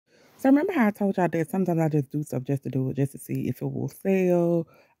So remember how I told y'all that sometimes I just do stuff just to do it, just to see if it will sell.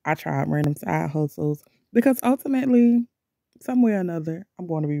 I try random side hustles because ultimately, some way or another, I'm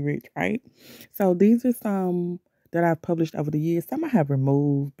going to be rich, right? So these are some that I've published over the years. Some I have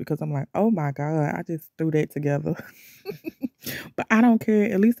removed because I'm like, oh my God, I just threw that together. But I don't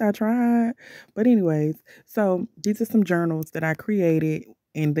care. At least I tried. But anyways, so these are some journals that I created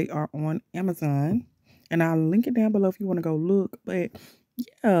and they are on Amazon. And I'll link it down below if you want to go look. But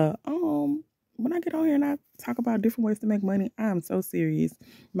yeah, when I get on here and I talk about different ways to make money, I'm so serious.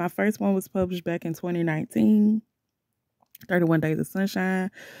 My first one was published back in 2019, 31 Days of Sunshine,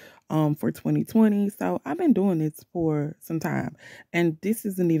 for 2020. So I've been doing this for some time. And this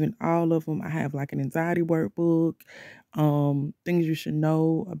isn't even all of them. I have like an anxiety workbook, things you should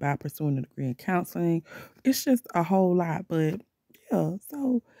know about pursuing a degree in counseling. It's just a whole lot. But yeah,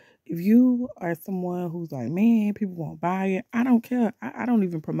 so if you are someone who's like, man, people won't buy it, I don't care. I don't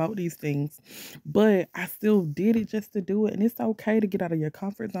even promote these things, but I still did it just to do it. And it's okay to get out of your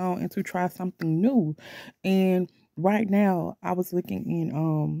comfort zone and to try something new. And right now, I was looking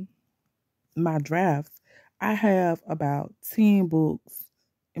in my drafts. I have about 10 books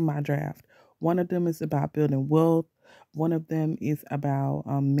in my draft. One of them is about building wealth. One of them is about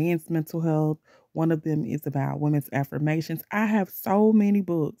men's mental health. One of them is about women's affirmations. I have so many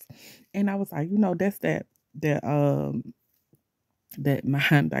books. And I was like, that's that that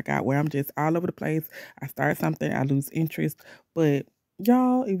mind I got where I'm just all over the place. I start something, I lose interest. But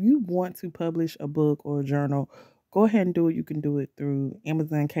y'all, if you want to publish a book or a journal, go ahead and do it. You can do it through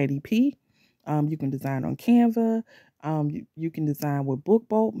Amazon KDP. You can design on Canva. You can design with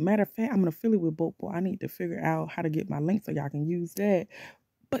Bookbolt. Matter of fact, I'm an affiliate with Bookbolt. I need to figure out how to get my link so y'all can use that.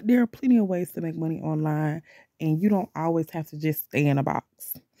 But there are plenty of ways to make money online, and you don't always have to just stay in a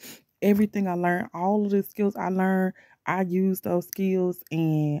box. Everything I learned, all of the skills I learned, I use those skills,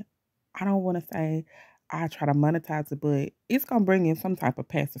 and I don't want to say I try to monetize it, but it's going to bring in some type of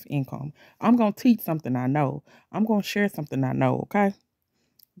passive income. I'm going to teach something I know. I'm going to share something I know, okay?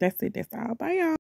 That's it. That's all. Bye, y'all.